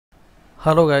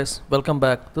Hello guys, welcome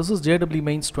back. This is JEE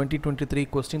Mains 2023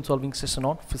 question solving session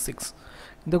on physics.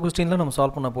 இந்த கொஸ்டின்ல நம்ம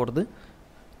solve பண்ண போறது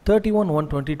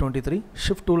 31-1-2023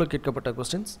 shift 2ல கேட்கப்பட்ட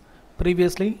questions.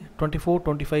 Previously 24,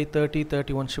 25, 30,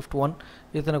 31 shift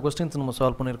 1 இத்தனை questions நம்ம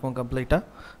சால்வ் பண்ணிருக்கோம் கம்ப்ளீட்டா.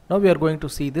 Now we are going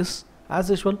to see this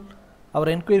as usual. Our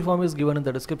inquiry form is given in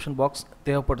the description box.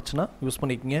 தேவைப்படுச்சுனா use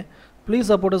பண்ணிக்கங்க. Please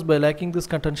support us by liking this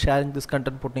content, sharing this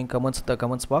content, putting comments in the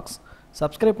comments box.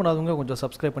 Subscribe பண்ணாதவங்க கொஞ்சம்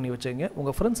subscribe பண்ணி வச்சுங்க.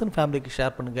 உங்க friends and family க்கு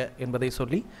share பண்ணுங்க என்பதை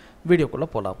சொல்லி வீடியோக்குள்ள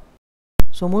போலாம்.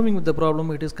 So moving with the problem,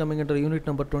 it is coming under unit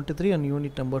number 23 and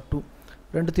unit number 2.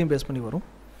 ரெண்டுத்தையும் பேஸ் பண்ணி வரும்.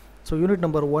 So unit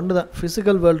number 1 தான்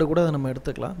physical world கூட நம்ம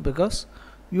எடுத்துக்கலாம் because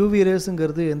UV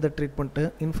raysங்கிறது எந்த ட்ரீட்மென்ட்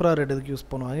infrared எதுக்கு யூஸ்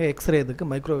பண்ணுவாங்க, X-ray எதுக்கு,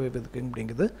 microwave எதுக்கு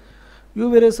அப்படிங்கிறது.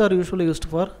 UV rays are usually used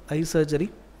for eye surgery.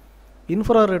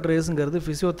 Infrared raysங்கிறது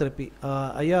physiotherapy,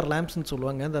 IR lamps னு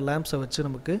சொல்லுவாங்க. அந்த lamps வச்சு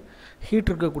நமக்கு ஹீட்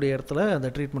இருக்கக்கூடிய இடத்துல அந்த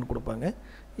ட்ரீட்மென்ட் கொடுப்பாங்க.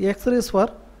 X-rays for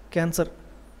cancer.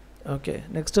 Okay,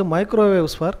 next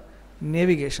microwaves for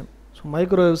navigation. So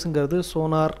microwaves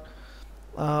sonar,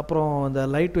 அப்புறம் அந்த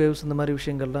லைட் வேவ்ஸ் இந்த மாதிரி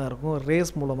விஷயங்கள்லாம் இருக்கும்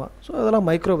ரேஸ் மூலமா. ஸோ அதெல்லாம்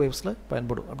மைக்ரோவேவ்ஸில்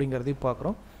பயன்படும் அப்படிங்கிறதையும்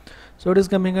பார்க்குறோம். So it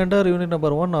is coming under unit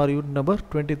number 1 R unit number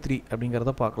 23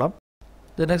 அப்படிங்கிறத பார்க்கலாம்.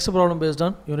 The next problem based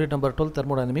on unit number 12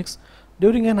 thermodynamics.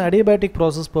 During an adiabatic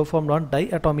process performed on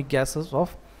diatomic gases of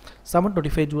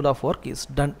 725 joule of work is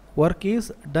done. Work is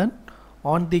done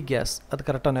on the gas. அது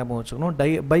கரெக்டாக ஞாபகம் வச்சுக்கணும்.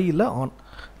 by இல்லை on.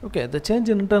 Okay, the change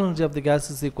in internal energy of the gas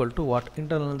is equal to what?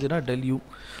 Internal energy na del U.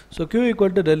 So Q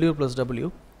equal to del U plus W.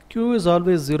 Q is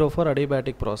always 0 for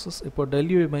adiabatic process. இப்போ del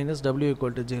U minus W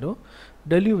equal to 0.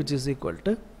 Del U which is equal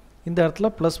to இந்த இடத்துல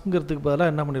ப்ளஸ்ங்கிறதுக்கு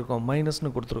பதிலாக என்ன பண்ணியிருக்கோம், மைனஸ்னு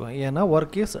கொடுத்துருக்கோம். ஏன்னா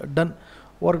work is done.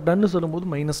 Work டன்னு சொல்லும்போது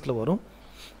மைனஸில் வரும்,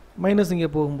 மைனஸ் இங்கே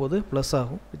போகும்போது ப்ளஸ்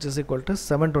ஆகும், which is equal to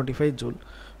 725 joule.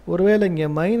 ஒருவேளை இங்கே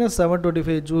மைனஸ்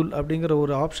 725 ஜூல் அப்படிங்கிற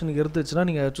ஒரு ஆப்ஷன் இருந்துச்சுன்னா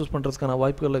நீங்கள் சூஸ் பண்ணுறதுக்கான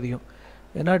வாய்ப்புகள் அதிகம்.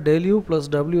 ஏன்னா del U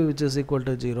plus W which is equal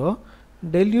to 0,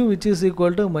 del U which is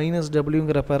equal to minus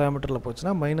டபிள்யூங்கிற பேராமீட்டரில்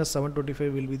போச்சுன்னா minus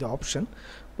 725 will be the option.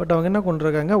 But அவங்க என்ன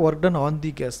கொண்டிருக்காங்க, work done on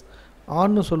the case.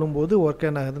 ஆன்னு சொல்லும்போது ஒர்க்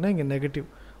என்ன ஆகுதுன்னா இங்கே negative,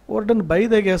 work done by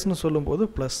the கேஸ்னு சொல்லும்போது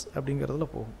ப்ளஸ் அப்படிங்கிறதுல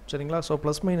போகும். சரிங்களா? So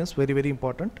plus minus very very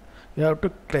important. You have to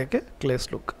take a close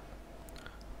look.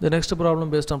 The next problem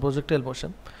based on projectile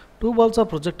motion. Two balls are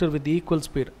projected with equal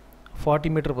speed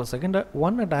 40 meter per second,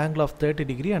 one at angle of 30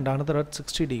 degree and another at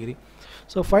 60 degree.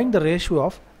 So find the ratio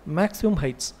of maximum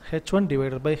heights h1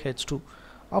 divided by h2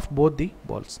 of both the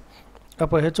balls.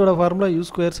 அப்போ ஹெச்சோட formula u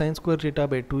square sin square theta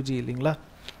by 2g இல்லைங்களா?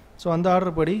 So அந்த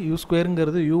order படி u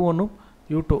ஸ்கொயருங்கிறது u1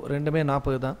 u2 ரெண்டுமே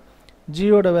 40 தான்.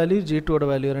 ஜியோட value ஜி2ஓட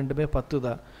value ரெண்டுமே 10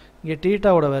 தான். இங்கே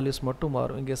டீட்டாவோட values மட்டும்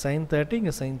மாறும். இங்கே sin 30,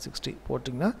 இங்கே sin 60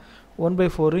 போட்டிங்கன்னா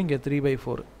 1/4, இங்கே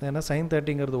 3/4. ஏன்னா sin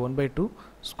 30ங்கிறது 1/2,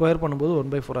 ஸ்கொயர் பண்ணும்போது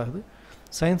 1/4 ஆகுது.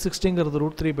 sin 60ங்கிறது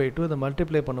 √3/2, இதை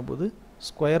மல்டிப்ளை பண்ணும்போது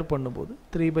ஸ்கொயர் பண்ணும்போது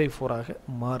 3/4 ஆக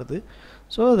மாறுது.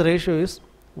 ஸோ அது ரேஷியோ இஸ்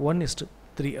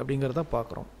 1:3 அப்படிங்கிறத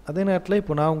பார்க்குறோம். அதே நேரத்தில்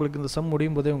இப்போ நான் உங்களுக்கு இந்த சம்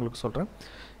முடியும் போதே உங்களுக்கு சொல்கிறேன்,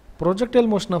 ப்ரொஜெக்டைல்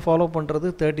மோஷனை ஃபாலோ பண்ணுறது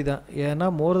 30 தான். ஏன்னா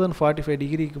மோர் தென் 45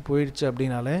 டிகிரிக்கு போயிடுச்சு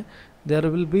அப்படின்னாலே there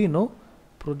will be no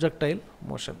projectile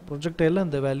motion. ப்ரொஜெக்டைலில்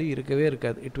அந்த வேல்யூ இருக்கவே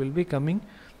இருக்காது. இட் வில் பி கம்மிங்,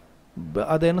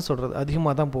 அது என்ன சொல்கிறது,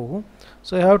 அதிகமாக தான் போகும்.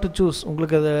 So you have to choose.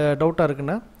 உங்களுக்கு அது டவுட்டாக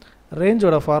இருக்குன்னா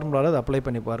ரேஞ்சோட ஃபார்முலாவில் அதை அப்ளை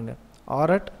பண்ணி பாருங்கள்.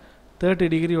 ஆர் அட்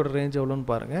 30 டிகிரியோட ரேஞ்ச் எவ்வளோன்னு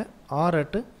பாருங்கள், ஆர்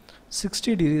அட்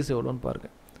 60 டிகிரிஸ் எவ்வளோன்னு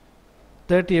பாருங்கள்.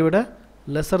 30யை விட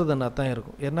லெஸர் தென்னாக தான்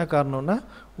இருக்கும். என்ன காரணம்னா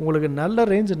உங்களுக்கு நல்ல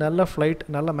ரேஞ்ச், நல்ல ஃப்ளைட்,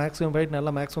 நல்ல மேக்ஸிமம் ஹைட், நல்ல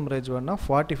மேக்ஸிமம் ரேஞ்ச் வேணுன்னா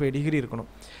 45 டிகிரி இருக்கணும்.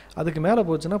 அதுக்கு மேலே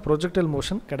போச்சுன்னா ப்ரொஜெக்டைல்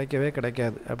மோஷன் கிடைக்கவே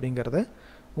கிடைக்காது அப்படிங்கிறத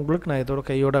உங்களுக்கு நான் இதோட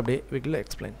கையோட அப்படியே வீட்டில்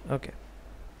explain. Okay,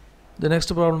 the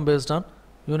next problem based on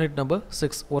unit number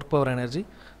 6 work power energy.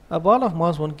 A ball of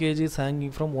mass 1 kg is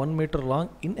hanging from 1 meter long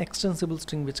inextensible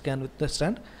string which can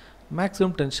withstand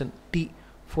maximum tension T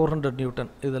 400 Newton.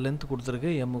 இது length கொடுத்துருக்கு,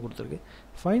 m கொடுத்துருக்கு.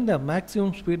 Find the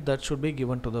maximum speed that should be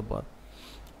given to the ball.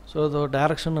 So இதோட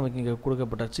direction நமக்கு இங்கே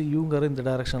கொடுக்கப்பட்டாச்சு. யூங்கிற இந்த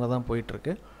டேரக்ஷனில் தான்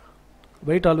போயிட்டுருக்கு.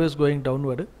 Wait always going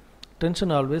downward,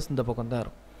 tension always இந்த பக்கம் தான்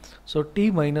இருக்கும். So T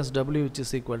minus W which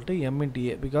is equal to m into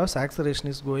A because acceleration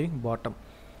is going bottom.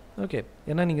 Okay,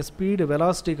 ஏன்னா நீங்கள் ஸ்பீடு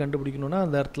வெலாசிட்டி கண்டுபிடிக்கணுன்னா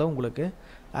அந்த இடத்துல உங்களுக்கு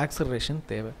ஆக்சலரேஷன்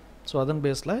தேவை. ஸோ அதன்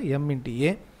பேஸில் m into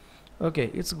A. Okay,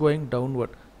 it's going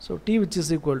downward. So T which is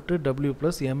equal to W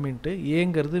plus M into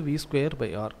Aங்கிறது V square by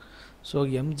R. So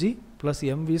mg plus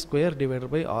mv square divided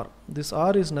by R. This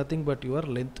R is nothing but your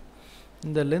length.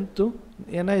 இந்த லென்த்தும்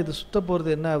ஏன்னா இது சுத்த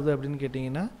போகிறது என்ன ஆகுது அப்படின்னு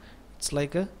கேட்டிங்கன்னா it's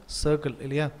like a circle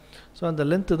இல்லையா? ஸோ அந்த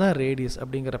லென்த்து தான் ரேடியஸ்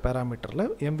அப்படிங்கிற பேராமீட்டரில்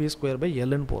mv ஸ்கொயர் பை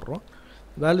எல்ன்னு போடுறோம்.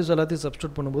 வேல்யூஸ் எல்லாத்தையும்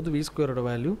சப்ஸ்டியூட் பண்ணும்போது V ஸ்கொயரோட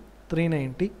வேல்யூ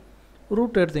 390,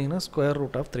 ரூட் எடுத்திங்கன்னா ஸ்கொயர்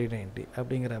ரூட் ஆஃப் 390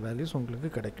 அப்படிங்கிற வேல்யூஸ்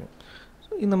உங்களுக்கு கிடைக்கும்.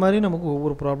 ஸோ இந்த மாதிரி நமக்கு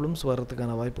ஒவ்வொரு ப்ராப்ளம்ஸ்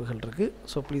வர்றதுக்கான வாய்ப்புகள் இருக்குது.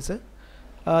 ஸோ ப்ளீஸ்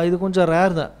இது கொஞ்சம்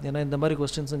ரேர் தான், ஏன்னா இந்த மாதிரி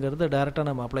கொஸ்டின்ஸுங்கிறது டேரெக்டாக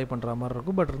நம்ம அப்ளை பண்ணுற மாதிரி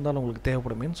இருக்கும். பட் இருந்தாலும் உங்களுக்கு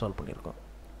தேவைப்படுமேன்னு சால்வ் பண்ணியிருக்கோம்.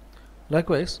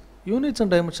 லைக்வைஸ் யூனிட்ஸ்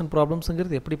அண்ட் டைமென்ஷன்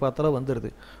ப்ராப்ளம்ஸுங்கிறது எப்படி பார்த்தாலும்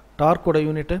வந்துடுது. டார்க்கோட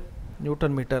unit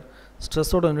Newton metre,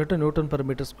 ஸ்ட்ரெஸ்ஸோட unit Newton per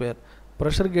metre square,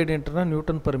 pressure கிரேடியன்ட்னா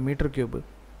Newton per metre cube,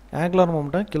 angular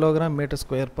momentum kilogram metre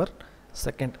square per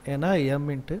second, ஏன்னா M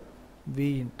into we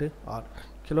into R,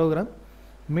 kilogram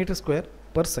metre square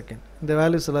per second. இந்த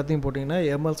values எல்லாத்தையும் போட்டிங்கன்னா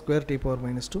ml square D power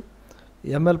minus 2,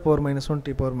 ml power minus 1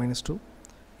 D power minus 2,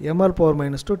 ml power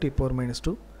minus 2 D power minus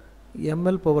 2,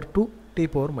 ml power 2 D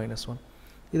power minus 1.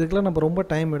 இதுக்கெல்லாம் நம்ம ரொம்ப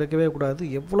time எடுக்கவே கூடாது.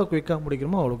 எவ்வளோ குயிக்காக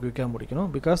முடிக்கணுமோ அவ்வளோ குயிக்காக முடிக்கணும்.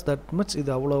 பிகாஸ் தட் மச்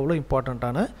இது அவ்வளோ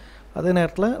இம்பார்ட்டண்ட்டான, அதே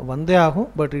நேரத்தில் வந்தே ஆகும்.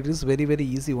 But it is very very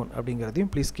easy one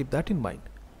அப்படிங்கிறதையும் please keep that in mind.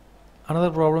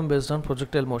 Another problem based on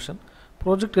projectile motion.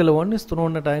 Projectile 1 is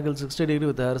thrown at angle 60 degree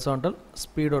with the horizontal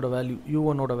speed order value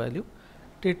u1 order value,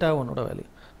 theta 1 order value.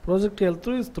 Projectile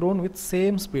 2 is thrown with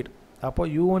same speed. Appo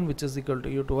u1 which is equal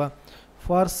to u2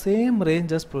 for same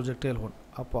range as projectile 1.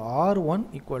 Appo r1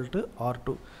 equal to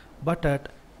r2 but at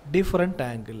different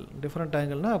angle. Different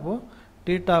angle na appo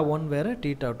theta 1 vera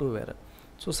theta 2 vera.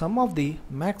 So sum of the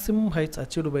maximum heights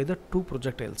achieved by the two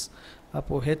projectiles.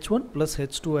 Appo h1 plus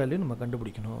h2 value நம்ம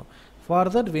கண்டுபிடிக்கணும். For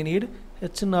that we need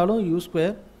h நாலும் u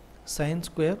square sin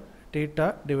square theta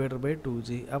divided by 2g.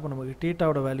 அப்போ நமக்கு theta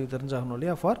ஓட value தெரிஞ்சாகணும்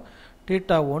இல்லையா. For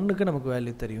theta 1க்கு நமக்கு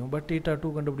value தெரியும், பட் theta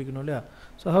 2 கண்டுபிடிக்கணும் இல்லையா.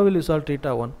 So how will you solve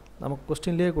theta 1? நமக்கு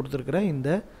கொஸ்டின்லேயே கொடுத்துருக்கிற இந்த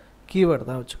கீவேர்டு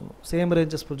தான் வச்சுக்கணும். Same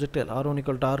range as projectile r1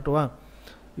 equal to r2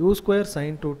 u square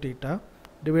sin 2 theta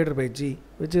divided by g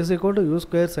which is equal to u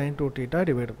square sin 2 theta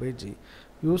divided by g.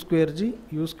 u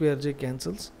square g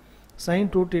cancels. Sin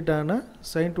 2 theta na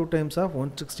sin 2 times of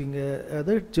 160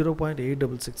 அது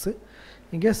 0.866.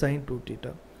 இங்கே sin 2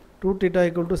 theta. 2 theta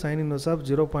equal to sin inverse of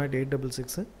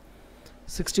 0.866.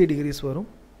 60 degrees வரும்.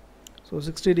 So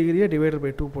 60 degree divided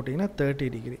by 2 போட்டிங்கன்னா 30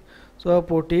 degree. So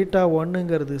அப்போ theta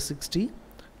 1ங்கிறது 60,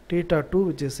 theta 2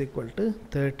 which is equal to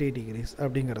 30 degrees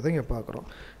அப்படிங்கிறத இங்கே பார்க்குறோம்.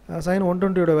 sin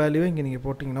 120 ஓட வேல்யூவை இங்கே நீங்கள்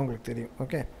போட்டிங்கன்னா உங்களுக்கு தெரியும்.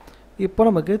 ஓகே, இப்போ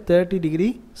நமக்கு 30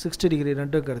 degree 60 degree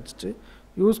ரெண்டும் கிடச்சிச்சு.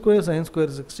 u square sin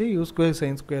square 60, u square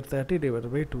sin square 30 divided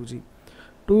by 2g.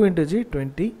 2 into g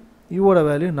 20, u ஓட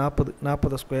வேல்யூ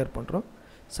 40 ஸ்கொயர் பண்ணுறோம்.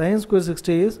 sin square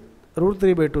 60 is root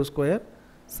 3 by 2 square,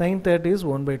 sin 30 is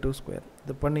 1 by 2 square.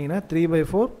 இது பண்ணிங்கன்னா 3 by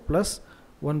 4 plus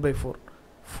 1 by 4,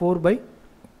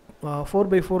 4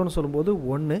 by 4னு சொல்லும்போது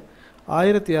 1,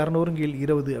 1600 கீழ்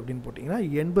 20 அப்படின்னு போட்டிங்கன்னா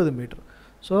 80 metre.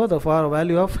 So the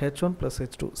value of h1 plus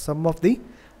h2 sum of the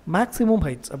maximum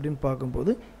heights அப்படின்னு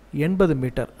பார்க்கும்போது 80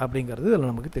 மீட்டர் அப்படிங்கிறது இதில்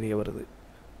நமக்கு தெரிய வருது.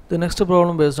 The next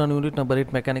problem based on unit number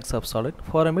 8 mechanics of solid.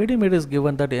 For a medium it is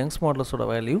given that Young's modulus of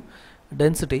value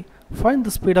density, find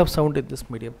the speed of sound in this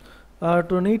medium.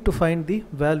 To need to find the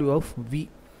value of v.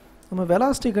 நம்ம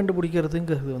velocity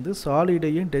கண்டுபிடிக்கிறதுங்கிறது வந்து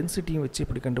சாலிடையும் டென்சிட்டியும் வச்சு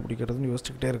இப்படி கண்டுபிடிக்கிறதுன்னு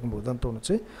யோசிச்சுக்கிட்டே இருக்கும்போது தான்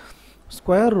தோணுச்சு.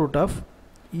 Square root of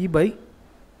E by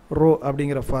row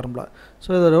அப்படிங்கிற formula. So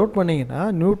இதை நோட் பண்ணிங்கன்னா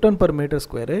Newton per metre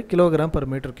square kilogram per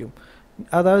metre cube.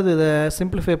 அதாவது இதை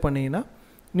சிம்பிளிஃபை பண்ணிங்கன்னா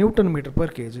Newton metre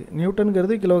per KG.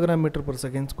 நியூட்டனுங்கிறது kilogram metre per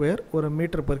second square, ஒரு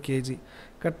மீட்டர் பர் கேஜி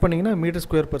கட் பண்ணிங்கன்னா metre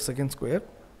square per second square.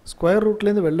 Square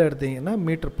ரூட்லேருந்து வெளில எடுத்தீங்கன்னா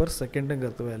metre per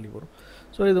செகண்டுங்கிறது value வரும்.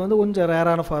 So இது வந்து கொஞ்சம்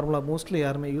ரேரான ஃபார்முலா, மோஸ்ட்லி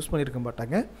யாருமே யூஸ் பண்ணியிருக்க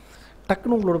மாட்டாங்க.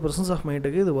 டக்குன்னு உங்களோட ப்ரெசன்ஸ் ஆஃப்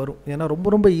மைண்டுக்கு இது வரும், ஏன்னா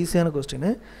ரொம்ப ஈஸியான கொஸ்டின்.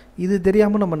 இது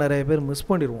தெரியாமல் நம்ம நிறைய பேர் மிஸ்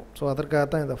பண்ணிடுவோம். ஸோ அதற்காக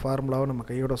தான் இந்த ஃபார்முலாவை நம்ம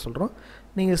கையோட சொல்கிறோம்.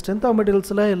 நீங்கள் ஸ்ட்ரென்த் ஆஃப்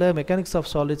மெட்டீரியல்ஸில் இல்லை மெக்கானிக்ஸ் ஆஃப்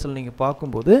சாலிட்ஸில் நீங்கள்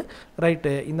பார்க்கும்போது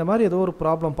ரைட்டு இந்த மாதிரி ஏதோ ஒரு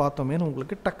ப்ராப்ளம் பார்த்தோமேனு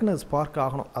உங்களுக்கு டக்குன்னு ஸ்பார்க்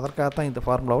ஆகணும். அதற்காக தான் இந்த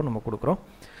ஃபார்முலாவை நம்ம கொடுக்குறோம்.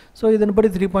 ஸோ இதன்படி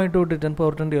 3.2 ×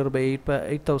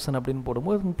 10⁻10⁸ அப்படின்னு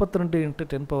போடும்போது 32 ×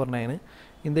 10⁻9.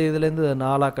 இந்த இதுலேருந்து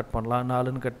 4 கட் பண்ணலாம்,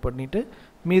 4ன்னு கட் பண்ணிவிட்டு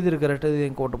மீதி இருக்கிற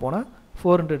இதையும் கொண்டு போனால்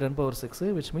 4 ×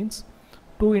 10⁻6 which means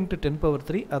 2 ×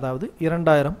 10⁻3, அதாவது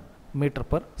 2000 மீட்டர்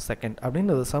பர் செகண்ட்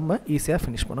அப்படின்னு அந்த சம்மை ஈஸியாக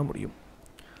ஃபினிஷ் பண்ண முடியும்.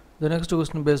 The next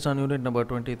question based on unit number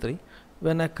 23.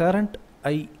 When a current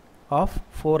I of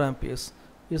 4 amperes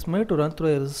is made to run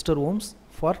through a resistor ohms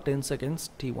for 10 seconds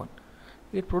t1,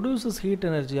 it produces heat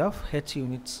energy of H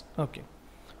units. Okay.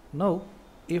 Now,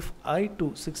 if I2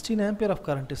 16 ampere of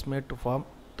current is made to form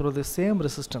through the same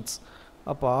resistance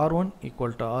up R1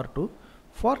 equal to R2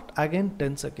 for again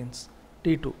 10 seconds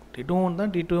T2 1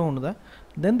 தான், T2 1 தான்,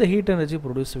 then the heat energy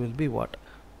produced will be what?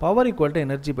 Power equal to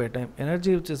energy by time.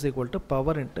 Energy which is equal to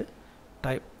power into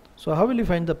time. So how will you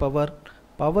find the power?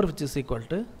 Power which is equal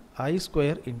to I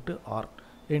square into R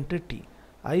into T.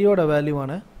 I ஓட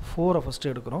வேல்யூவான 4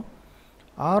 first எடுக்கிறோம்,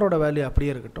 R ஓட value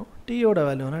அப்படியே இருக்கட்டும், T ஓட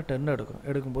வேல்யூவான 10 எடுக்கிறோம்.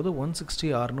 எடுக்கும்போது 160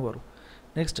 Rன்னு வரும்.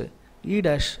 Next E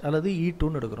dash அல்லது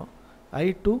E2ன்னு எடுக்கிறோம்.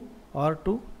 I2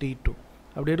 R2 T2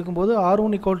 அப்படி எடுக்கும்போது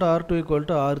R1 = R2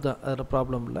 = R தான், அதில்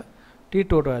ப்ராப்ளம் இல்லை.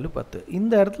 T2 ஓட வேல்யூ 10.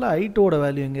 இந்த இடத்துல I2 ஓட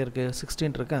வேல்யூ எங்கே இருக்குது?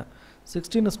 16 இருக்கேன்.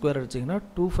 16 ஸ்கொயர் அடிச்சிங்கன்னா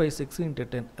 256 into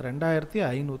 10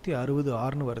 2560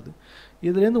 ஆறுன்னு வருது.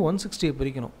 இதுலேருந்து 160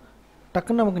 பிரிக்கணும்.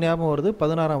 டக்குன்னு நமக்கு ஞாபகம் வருது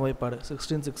 16ஆம் வாய்ப்பாடு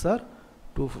 16 6 are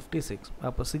 256.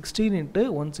 அப்போ 16 into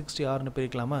 160 ஆறுன்னு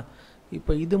பிரிக்கலாமா?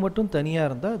 இப்போ இது மட்டும் தனியாக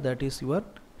இருந்தால் that is your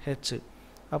H.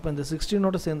 அப்போ இந்த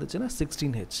 16ஓட சேர்ந்துச்சுன்னா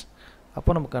 16H.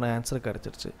 அப்போ நமக்கான ஆன்சர்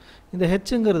கிடச்சிருச்சு. இந்த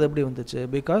ஹெச்ங்கிறது எப்படி வந்துச்சு?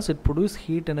 Because it produce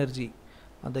heat energy.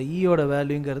 அந்த ஈயோட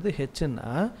வேல்யூங்கிறது ஹெச்னா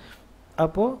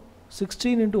அப்போது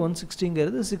 16 into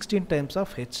 160ங்கிறது 16 times of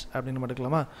H அப்படின்னு நம்ம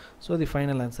எடுக்கலாமா? So the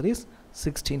final answer is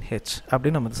 16H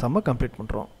அப்படின்னு நம்ம இந்த சம்மை கம்ப்ளீட்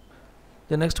பண்ணுறோம்.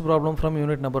 The next problem from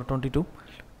unit number 22.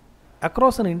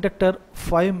 Across an inductor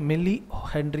 5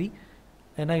 millihenry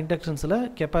ஏன்னா இண்டக்ஷன்ஸில்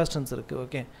கெப்பாசிட்டன்ஸ் இருக்குது.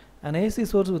 Okay, an AC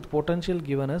source with potential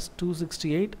given as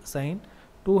 268 sin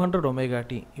 200 omega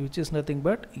t which is nothing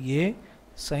but A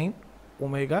sin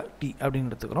omega t அப்படின்னு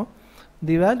எடுத்துக்கிறோம்.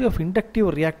 The value of inductive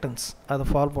reactance அதை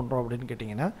ஃபால்வ் பண்ணுறோம் அப்படின்னு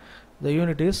கேட்டிங்கன்னா the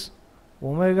unit is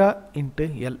omega into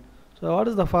L. So what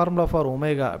is the formula for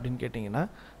omega அப்படின்னு கேட்டிங்கன்னா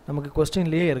நமக்கு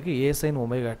கொஸ்டின்லேயே இருக்குது A sin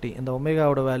omega t. இந்த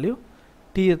ஒமேகாவோட value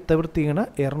t தவிர்த்திங்கன்னா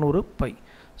 200 by.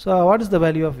 So what is the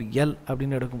value of L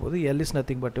அப்படின்னு எடுக்கும்போது L is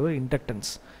nothing but your inductance.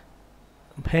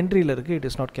 ஹென்ரியில் இருக்குது, it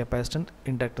is not கெப்பாசிட்டன்ட்,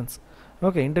 inductance.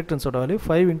 Okay, இண்டக்டன்ஸோட value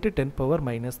 5 into 10 power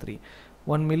minus 3.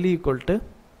 1 milli equal to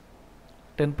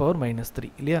 10 power minus 3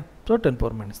 இல்லையா? So 10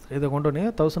 power minus 3 இதை கொண்டு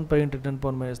வந்தீங்க 1000 pi into 10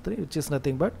 power minus 3 which is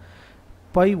nothing but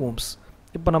 5 ohms.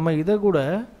 இப்போ நம்ம இதை கூட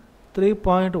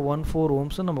 3.14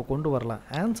 ohms நம்ம கொண்டு வரலாம்.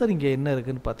 ஆன்சர் இங்கே என்ன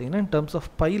இருக்குதுன்னு பார்த்தீங்கன்னா இன் டர்ம்ஸ்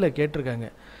ஆஃப் பையில் கேட்டிருக்காங்க.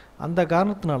 அந்த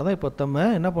காரணத்தினால தான் இப்போ நம்ம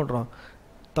என்ன பண்ணுறோம்,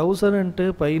 1000 into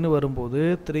பைன்னு வரும்போது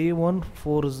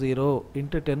 3140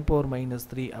 into 10 power minus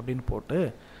 3 அப்படின்னு போட்டு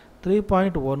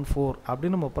 3.14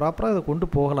 அப்படின்னு நம்ம ப்ராப்பராக இதை கொண்டு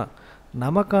போகலாம்.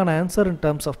 நமக்கான ஆன்சர் இன்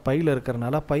டர்ம்ஸ் ஆஃப் பையில்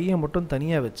இருக்கிறனால பையை மட்டும்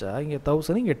தனியாக வச்சா இங்கே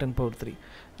 1000 இங்கே 10 power 3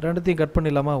 ரெண்டுத்தையும் கட்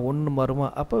பண்ணிடலாமா? 1 வருமா?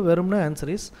 அப்போ வெறும்னா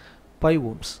answer is 5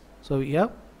 ohms. So we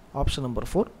have option number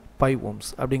 4 5 ohms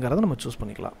அப்படிங்கிறத நம்ம சூஸ்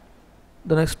பண்ணிக்கலாம்.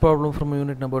 The next problem from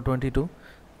unit number 22.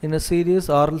 In a series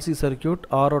RLC circuit,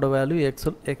 R oda value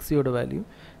XL, XC oda value.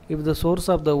 If the source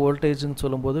of the voltage ன்னு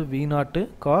சொல்லும்போது V0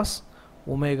 cos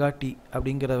omega t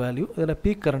அப்படிங்கிற value, இதில்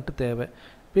peak current தேவை.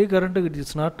 Peak current it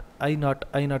is not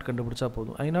I0 கண்டுபிடிச்சா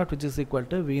போதும். I0 which is equal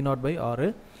to V0 by R.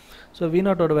 So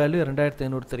V0 ஓட value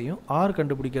 2500 தெரியும். R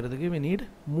கண்டுபிடிக்கிறதுக்கு we need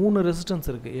 3 ரெசிஸ்டன்ஸ்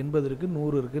இருக்குது, 80 இருக்குது,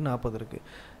 100 இருக்குது, 40 இருக்குது.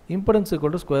 Impedance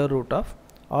equal to square root of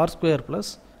R square plus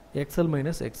XL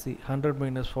minus XC. 100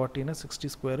 minus 40 னா 60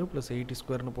 square plus 80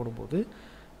 square னு போடும்போது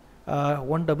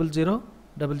 100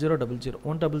 0000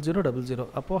 100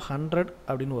 அப்போ 100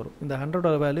 அப்படின்னு வரும். இந்த 100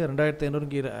 ஓட வேல்யூ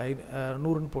 2500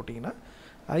 100ன்னு போட்டிங்கன்னா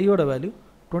ஐயோட வேல்யூ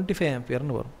 25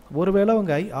 ஆம்பியர்னு வரும். ஒருவேளை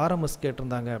அவங்க RMS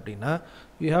கேட்டிருந்தாங்க அப்படின்னா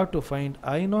you have to find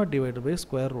I0 divided by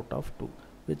square root of 2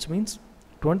 which means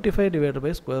 25 divided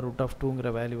by square root of 2ங்கிற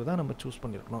value தான் நம்ம சூஸ்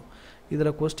பண்ணியிருக்கணும். இதில்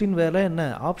கொஸ்டின் வேலை என்ன,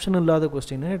 ஆப்ஷன் இல்லாத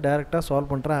கொஸ்டின் டேரெக்டாக சால்வ்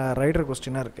பண்ணுற ரைடர்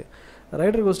கொஸ்டினாக இருக்குது.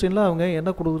 ரைடர் கொஸ்டினில் அவங்க என்ன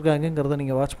கொடுத்துருக்காங்கிறத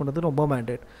நீங்கள் வாட்ச் பண்ணுறது ரொம்ப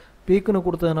மேண்டேட். பீக்குன்னு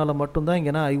கொடுத்ததுனால மட்டும்தான்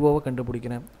இங்கே நான் ஐஓவை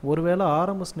கண்டுபிடிக்கிறேன். ஒருவேளை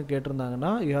ஆர்எம்எஸ்னு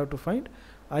கேட்டிருந்தாங்கன்னா you have to find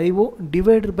IO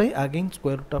divided by again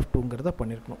square root of 2ங்கிறத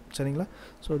பண்ணியிருக்கணும். சரிங்களா?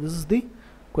 ஸோ திஸ் இஸ் தி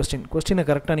கொஸ்டினை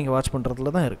கரெக்டாக நீங்கள் வாட்ச்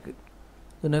பண்ணுறதுல தான் இருக்குது.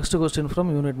 The next question from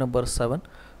unit number 7.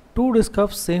 2 disc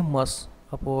of same mass,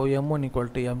 அப்போது M1 equal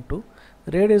to M2,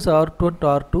 radius R2 and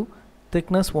R2,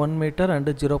 thickness 1 meter and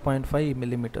 0.5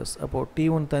 millimeters. அப்போது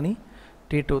T1 தனி,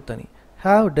 T2 தனி.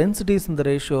 Have densities in the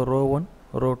ratio ρ1,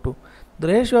 ρ2. The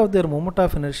ratio of their moment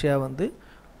of inertia வந்து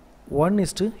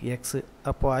 1:x.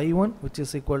 அப்போது I1 which is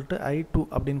equal to I2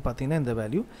 அப்படின்னு பார்த்தீங்கன்னா இந்த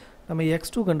value நம்ம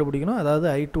x2 கண்டுபிடிக்கணும். அதாவது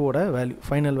I2 ஓட வேல்யூ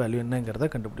ஃபைனல் வேல்யூ என்னங்கிறத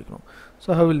கண்டுபிடிக்கணும். So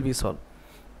how will we solve?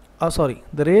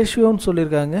 the ரேஷியோன்னு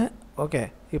சொல்லியிருக்காங்க. ஓகே,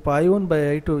 இப்போ I1 by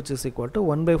I2 which is equal to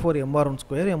 1/4 mr1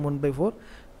 square m1/4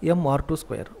 mr2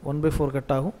 square. 1/4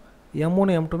 cut ஆகும். M1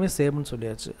 M2மே சேம்னு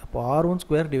சொல்லியாச்சு. அப்போது R1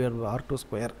 square divided by R2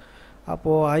 square.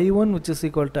 அப்போது I1 which is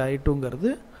equal to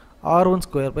I2ங்கிறது R1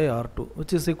 square by R2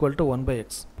 which is equal to 1/x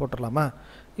போட்டுடலாமா?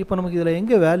 இப்போ நமக்கு இதில்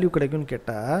எங்கே value கிடைக்கும்னு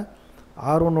கேட்டால்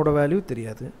R1 ஓட வேல்யூ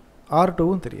தெரியாது,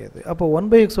 R2வும் தெரியாது. அப்போ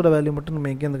 1/x ஓட வேல்யூ மட்டும் நம்ம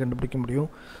எங்கேருந்து கண்டுபிடிக்க முடியும்?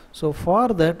 So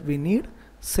for that we need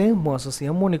same masses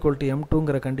M1 equal to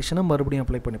M2ங்கிற கண்டிஷனை மறுபடியும்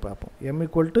அப்ளை பண்ணி பார்ப்போம். M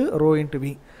equal to ρ into V,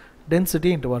 density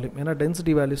into volume. ஏன்னா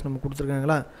டென்சிட்டி வேல்யூஸ் நம்ம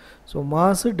கொடுத்துருக்காங்களா? ஸோ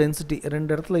மாசு டென்சிட்டி ரெண்டு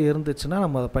இடத்துல இருந்துச்சுன்னா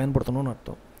நம்ம அதை பயன்படுத்தணும்னு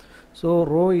அர்த்தம். So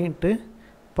ρ into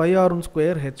πr1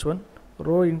 square h1,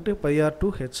 ρ into πr2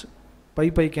 h,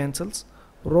 by cancels.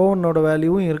 ρ1ஓட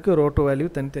வேல்யூவும் இருக்குது, ρ2 வேல்யூ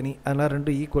தனித்தனி, அதனால்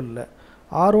ரெண்டும் ஈக்குவல் இல்லை.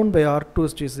 R1 by R2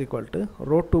 is equal to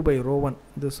ρ2 by ρ1.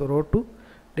 this ρ2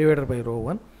 divided by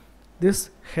ρ1, this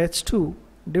h2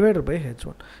 divided by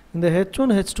h1. இந்த h1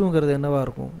 h2ங்கிறது என்னவாக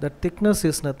இருக்கும்? that thickness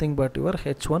is nothing but your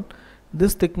h1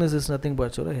 this thickness is nothing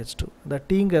but H2. The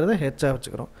T ங்கிறத H ஆ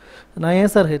வச்சுக்கிறோம். நான்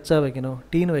ஏன் sir H ஆ வைக்கணும்,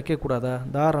 T ன்னு வைக்கக்கூடாதா?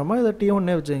 தாராளமாக இதை T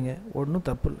ஒன்னே வச்சுங்க, ஒன்றும்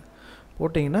தப்பு இல்லை.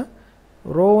 போட்டிங்கன்னா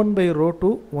ρ1 by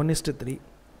ρ2 1:3,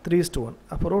 3:1.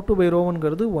 அப்போ ρ2 by ρ1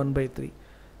 ங்கிறது 1/3.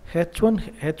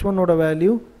 H1 ஓட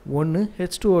வேல்யூ 1,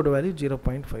 H2 ஓட வேல்யூ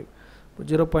 0.5.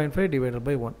 0.5 divided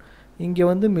by 1. இங்கே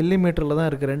வந்து மில்லிமீட்டரில் தான்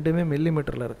இருக்குது, ரெண்டுமே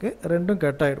மில்லிமீட்டரில் இருக்குது, ரெண்டும்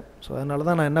கட் ஆகிடும். ஸோ அதனால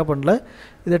தான் நான் என்ன பண்ணல,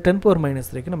 இதை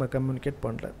 10⁻³ நம்ம கம்யூனிகேட்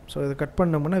பண்ணல. ஸோ இதை கட்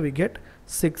பண்ணோம்னா we get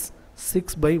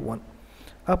 6/1.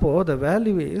 அப்போது the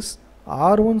value is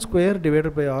r1 square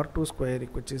divided by r2 square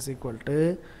which is equal to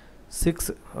 6.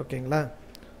 ஓகேங்களா,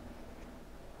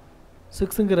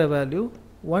 6ங்கிற வேல்யூ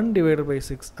 1 divided by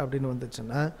 6 அப்படின்னு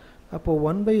வந்துச்சுன்னா அப்போது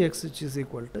 1/x which is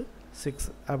equal to 6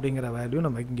 அப்படிங்கிற வேல்யூ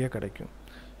நமக்கு இங்கே கிடைக்கும்.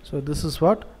 ஸோ திஸ் இஸ்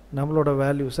வாட் நம்மளோட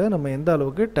வேல்யூஸை நம்ம எந்த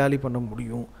அளவுக்கு டேலி பண்ண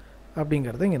முடியும்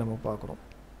அப்படிங்கிறத இங்கே நம்ம பார்க்குறோம்.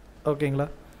 ஓகேங்களா,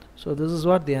 so this is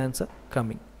what the answer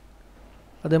coming.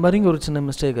 அதே மாதிரி இங்கே ஒரு சின்ன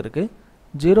மிஸ்டேக் இருக்குது.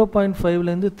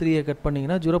 0.5லேருந்து 3ஐ கட்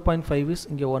பண்ணிங்கன்னா 0.5 இஸ்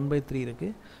இங்கே 1/3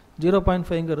 இருக்குது.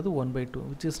 0.5ங்கிறது 1/2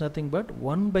 which is nothing but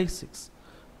 1/6.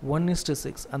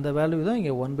 1:6 அந்த வேல்யூ தான்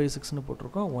இங்கே 1/6ன்னு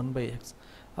போட்டிருக்கோம், 1/x.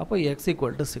 அப்போ x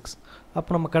equal to 6.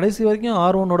 அப்போ நம்ம கடைசி வரைக்கும்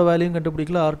r1ஓட வேல்யூயும்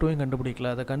கண்டுபிடிக்கல, r2வையும் கண்டுபிடிக்கல.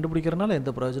 அதை கண்டுபிடிக்கிறனால எந்த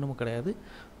பிரயோஜனமும் கிடையாது.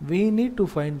 we need to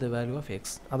find the value of x.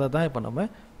 அதை தான் இப்போ நம்ம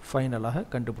ஃபைனலாக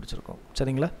கண்டுபிடிச்சிருக்கோம்.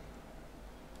 சரிங்களா.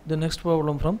 The next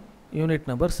problem from unit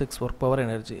number 6, work power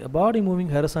energy. A body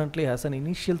moving horizontally has an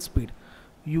initial speed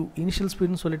u. initial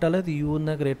speed னு சொல்லிட்டாலே அது u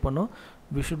ன்னு கிரியேட் பண்ணோம்.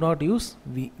 we should not use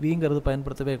v. vங்கிறது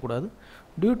பயன்படுத்தவே கூடாது.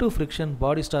 due to friction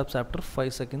body stops after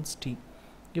 5 seconds t.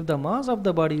 If the mass of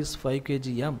the body is 5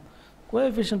 kg/m,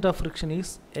 coefficient of friction is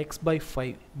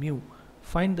x/5 mu.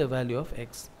 Find the value of x.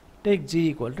 Take g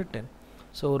equal to 10.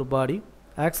 So ஒரு பாடி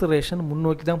acceleration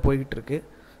முன்னோக்கி தான் போய்கிட்டு இருக்கு.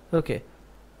 Okay,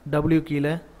 w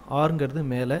கீழே, rங்கிறது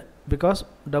மேலே, because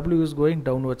w is going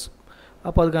downwards.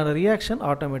 அப்போ அதுக்கான reaction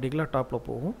ஆட்டோமேட்டிக்கலாக டாப்பில்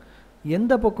போகும்.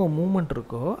 எந்த பக்கம் மூமெண்ட்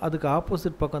இருக்கோ அதுக்கு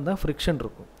ஆப்போசிட் பக்கம் தான் ஃப்ரிக்ஷன்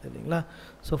இருக்கும் இல்லைங்களா.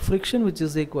 So friction which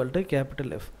is equal to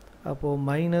capital F. அப்போது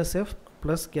 -F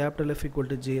plus capital F equal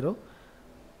to 0,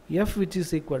 F which is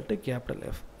equal to capital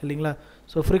F இல்லைங்களா.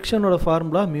 So ஃப்ரிக்ஷனோட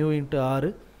formula mu into R,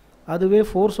 அதுவே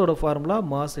ஃபோர்ஸோட formula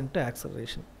mass into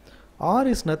acceleration. R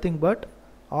is nothing but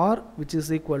R which is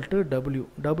equal to W.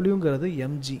 Wங்கிறது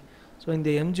mg. So இந்த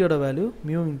mgயோட value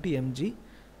mu into mg.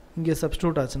 இங்கே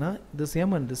substitute ஆச்சுன்னா this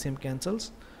m and this m cancels.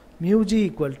 Mu g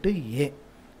equal to A.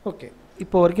 Okay,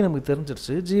 இப்போ வரைக்கும் நமக்கு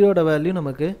தெரிஞ்சிருச்சு ஜியோட value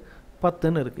நமக்கு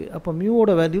 10ன்னு இருக்குது. அப்போ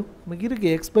மியூவோட வேல்யூ நமக்கு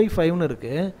இருக்குது x/5ன்னு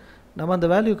இருக்குது. நம்ம அந்த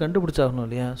வேல்யூ கண்டுபிடிச்சாகணும்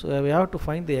இல்லையா. So we have to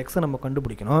find the x நம்ம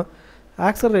கண்டுபிடிக்கணும்.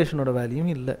 ஆக்சலரேஷனோட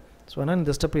வேல்யூவும் இல்லை. ஸோ ஆனால்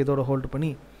இந்த ஸ்டெப் இதோட ஹோல்டு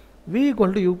பண்ணி v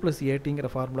equal to u plus at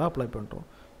formula apply பண்ணுறோம்.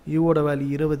 யூவோட வேல்யூ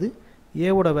 20,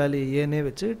 ஏவோட வேல்யூ ஏன்னே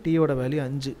வச்சு டீயோட வேல்யூ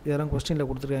 5. இதெல்லாம் கொஸ்டினில்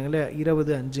கொடுத்துருக்காங்க இல்லையா,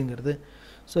 20 5ங்கிறது.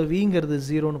 ஸோ விங்கிறது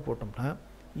 0ன்னு போட்டோம்னா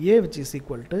a which is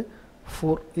equal to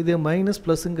 4. இது மைனஸ்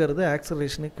ப்ளஸ்ங்கிறது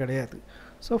ஆக்சலரேஷனுக்கு கிடையாது.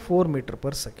 So 4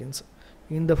 m/s.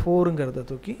 இந்த 4ங்கிறத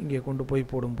தூக்கி இங்கே கொண்டு போய்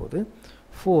போடும்போது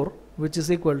 4 which is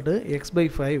equal to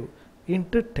x/5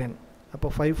 into 10. அப்போ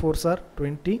 5 4s are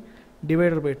 20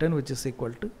 divided by 10 which is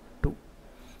equal to 2.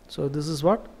 So this is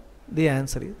what the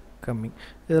answer is coming.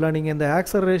 இதில் நீங்கள் இந்த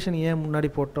ஆக்சலரேஷன் ஏன் முன்னாடி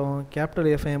போட்டோம், கேபிட்டல்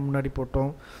F ஏன் முன்னாடி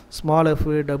போட்டோம், ஸ்மால் f,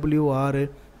 w, r,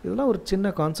 இதெல்லாம் ஒரு சின்ன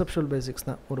கான்செப்ஷுவல் பேசிக்ஸ்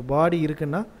தான். ஒரு பாடி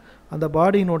இருக்குன்னா அந்த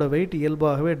பாடியினோட வெயிட்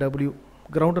இயல்பாகவே w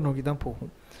கிரவுண்டை நோக்கி தான்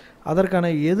போகும். அதற்கான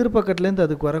எதிர்பக்கத்துலேருந்து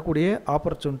அதுக்கு வரக்கூடிய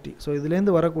ஆப்பர்ச்சுனிட்டி, ஸோ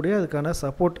இதுலேருந்து வரக்கூடிய அதுக்கான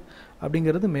சப்போர்ட்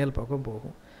அப்படிங்கிறது மேல் பக்கம்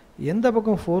போகும். எந்த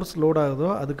பக்கம் ஃபோர்ஸ் லோட் ஆகுதோ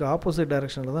அதுக்கு ஆப்போசிட்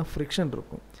டைரெக்ஷனில் தான் ஃப்ரிக்ஷன்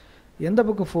இருக்கும். எந்த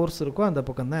பக்கம் ஃபோர்ஸ் இருக்கோ அந்த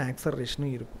பக்கம் தான்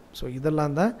ஆக்சலரேஷனும் இருக்கும். ஸோ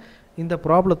இதெல்லாம் தான் இந்த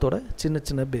ப்ராப்ளத்தோட சின்ன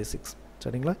சின்ன பேசிக்ஸ்.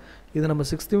 சரிங்களா. இது நம்ம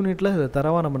 6th யூனிட்டில் இதை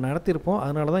தரவாக நம்ம நடத்தியிருப்போம்.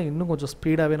 அதனால தான் இன்னும் கொஞ்சம்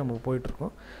ஸ்பீடாகவே நம்ம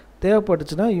போயிட்டுருக்கோம்.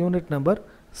 தேவைப்பட்டுச்சுன்னா யூனிட் நம்பர்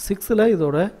 6ல்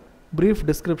இதோட ப்ரீஃப்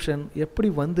டிஸ்கிரிப்ஷன் எப்படி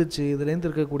வந்துச்சு, இதுலேருந்து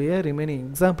இருக்கக்கூடிய ரிமைனிங்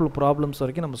எக்ஸாம்பிள் ப்ராப்ளம்ஸ்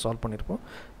வரைக்கும் நம்ம சால்வ் பண்ணியிருப்போம்.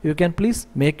 You can please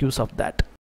make use of that.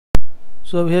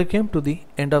 So here came to the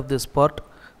end of this part.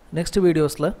 Next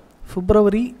வீடியோஸில்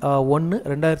February 1,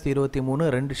 2023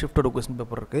 2 ஷிஃப்டோட கொஸ்டின்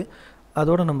பேப்பர் இருக்குது.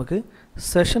 அதோடு நமக்கு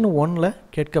செஷன் 1ல்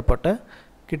கேட்கப்பட்ட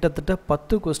கிட்டத்தட்ட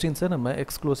 10 கொஸ்டின்ஸை நம்ம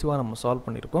எக்ஸ்க்ளூசிவாக நம்ம சால்வ்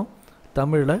பண்ணியிருக்கோம்.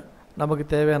 தமிழில் நமக்கு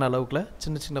தேவையான அளவுக்குள்ள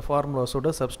சின்ன சின்ன ஃபார்முலாஸோட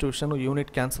சப்ஸ்டியூஷன்,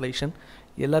 யூனிட் கேன்சலேஷன்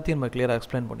எல்லாத்தையும் நம்ம கிளியராக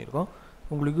எக்ஸ்பிளைன் பண்ணியிருக்கோம்.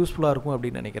 உங்களுக்கு யூஸ்ஃபுல்லாக இருக்கும்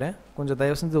அப்படின்னு நினைக்கிறேன். கொஞ்சம்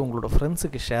தயவு செஞ்சு உங்களோட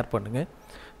ஃப்ரெண்ட்ஸுக்கு ஷேர் பண்ணுங்கள்.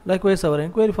 Likewise our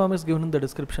enquiry form is given in the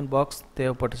description box.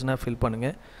 தேவைப்பட்டுச்சுன்னா ஃபில்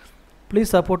பண்ணுங்கள். Please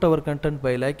support our content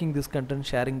by liking this content,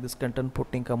 sharing this content,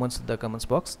 putting comments in the comments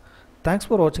box. Thanks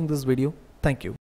for watching this video. Thank you.